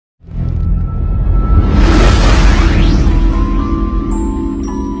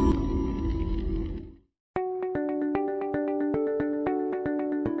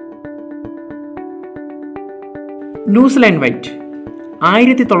New Zealand white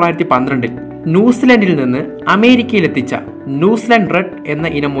 1912 ന്യൂസിലാൻഡിൽ നിന്ന് അമേരിക്കയിലെത്തിച്ച New Zealand red എന്ന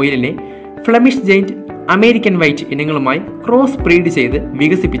ഇനം മുയലിനെ Flemish giant, American white ഇനങ്ങളുമായി cross breed ചെയ്ത്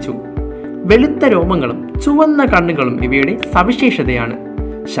വികസിപ്പിച്ചു. വെളുത്ത രോമങ്ങളും ചുവന്ന കണ്ണുകളും ഇവയുടെ സവിശേഷതയാണ്.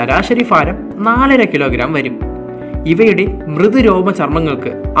 ശരാശരി ഭാരം 4.5 കിലോഗ്രാം വരും. ഇവയുടെ മൃദുരോമ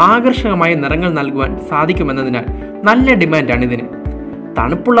ചർമ്മങ്ങൾക്ക് ആകർഷകമായ നിറങ്ങൾ നൽകുവാൻ സാധിക്കുമെന്നതിനാൽ നല്ല ഡിമാൻഡാണ് ഇതിന്.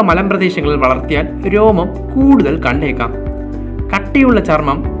 തണുപ്പുള്ള മലമ്പ്രദേശങ്ങളിൽ വളർത്തിയാൽ രോമം കൂടുതൽ കണ്ടേക്കാം. കട്ടിയുള്ള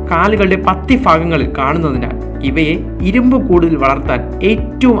ചർമ്മം കാലുകളുടെ പത്തിഭാഗങ്ങളിൽ കാണുന്നതിനാൽ ഇവയെ ഇരുമ്പ് കൂടുതൽ വളർത്താൻ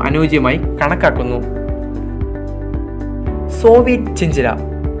ഏറ്റവും അനുയോജ്യമായി കണക്കാക്കുന്നു. Soviet chinchilla.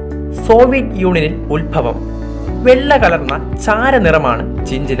 സോവിയറ്റ് യൂണിയനിൽ ഉത്ഭവം. വെള്ള കലർന്ന ചാരനിറമാണ്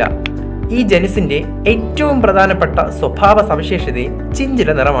ചിഞ്ചില. ഈ ജനുസിന്റെ ഏറ്റവും പ്രധാനപ്പെട്ട സ്വഭാവ സവിശേഷതയും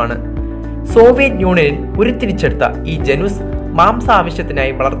ചിഞ്ചില നിറമാണ്. സോവിയറ്റ് യൂണിയനിൽ ഉരുത്തിരിച്ചെടുത്ത ഈ ജനുസ് മാംസ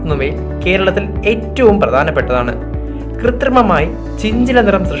ആവശ്യത്തിനായി വളർത്തുന്നവയിൽ കേരളത്തിൽ ഏറ്റവും പ്രധാനപ്പെട്ടതാണ്. കൃത്രിമമായി ചിഞ്ചില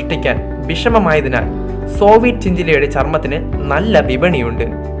നിറം സൃഷ്ടിക്കാൻ വിഷമമായതിനാൽ സോവിയറ്റ് ചിഞ്ചിലയുടെ ചർമ്മത്തിന് നല്ല വിപണിയുണ്ട്.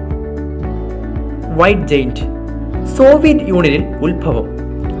 White giant. സോവിയറ്റ് യൂണിയനിൽ ഉത്ഭവം.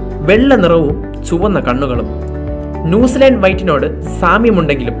 വെള്ള നിറവും ചുവന്ന കണ്ണുകളും. ന്യൂസിലാൻഡ് വൈറ്റിനോട്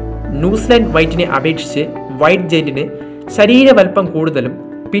സാമ്യമുണ്ടെങ്കിലും ന്യൂസിലാൻഡ് വൈറ്റിനെ അപേക്ഷിച്ച് വൈറ്റ് ജെയിന്റിന് ശരീരവൽപ്പം കൂടുതലും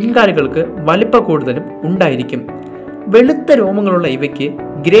പിൻകാലുകൾക്ക് വലിപ്പ കൂടുതലും ഉണ്ടായിരിക്കും. വെളുത്ത രോമങ്ങളുള്ള ഇവയ്ക്ക്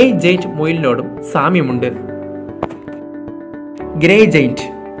ഗ്രേ ജെയിന്റ് മുയലിനോടും സാമ്യമുണ്ട്. Grey giant.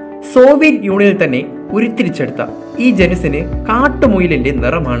 സോവിയറ്റ് യൂണിയനിൽ തന്നെ ഉരുത്തിരിച്ചെടുത്ത ഈ ജനുസിന് കാട്ടുമുയലിന്റെ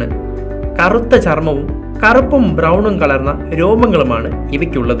നിറമാണ്. കറുത്ത ചർമ്മവും കറുപ്പും ബ്രൗണും കലർന്ന രോമങ്ങളുമാണ്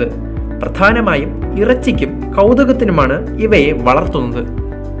ഇവയ്ക്കുള്ളത്. പ്രധാനമായും ഇറച്ചിക്കും കൗതുകത്തിനുമാണ് ഇവയെ വളർത്തുന്നത്.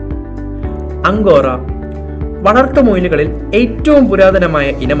 അങ്കോറ. വളർത്തുമുയലുകളിൽ ഏറ്റവും പുരാതനമായ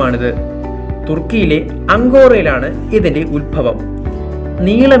ഇനമാണിത്. തുർക്കിയിലെ അങ്കോറയിലാണ് ഇതിന്റെ ഉത്ഭവം.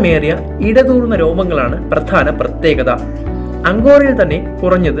 നീളമേറിയ ഇടതൂർന്ന രോമങ്ങളാണ് പ്രധാന പ്രത്യേകത. അങ്കോറയിൽ തന്നെ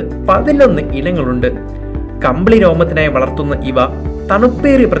കുറഞ്ഞത് 11 ഇനങ്ങളുണ്ട്. കമ്പിളി രോമത്തിനായി വളർത്തുന്ന ഇവ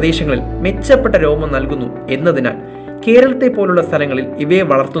തണുപ്പേറിയ പ്രദേശങ്ങളിൽ മെച്ചപ്പെട്ട രോമം നൽകുന്നു എന്നതിനാൽ കേരളത്തെ പോലുള്ള സ്ഥലങ്ങളിൽ ഇവയെ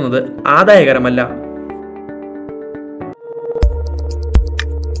വളർത്തുന്നത് ആദായകരമല്ല.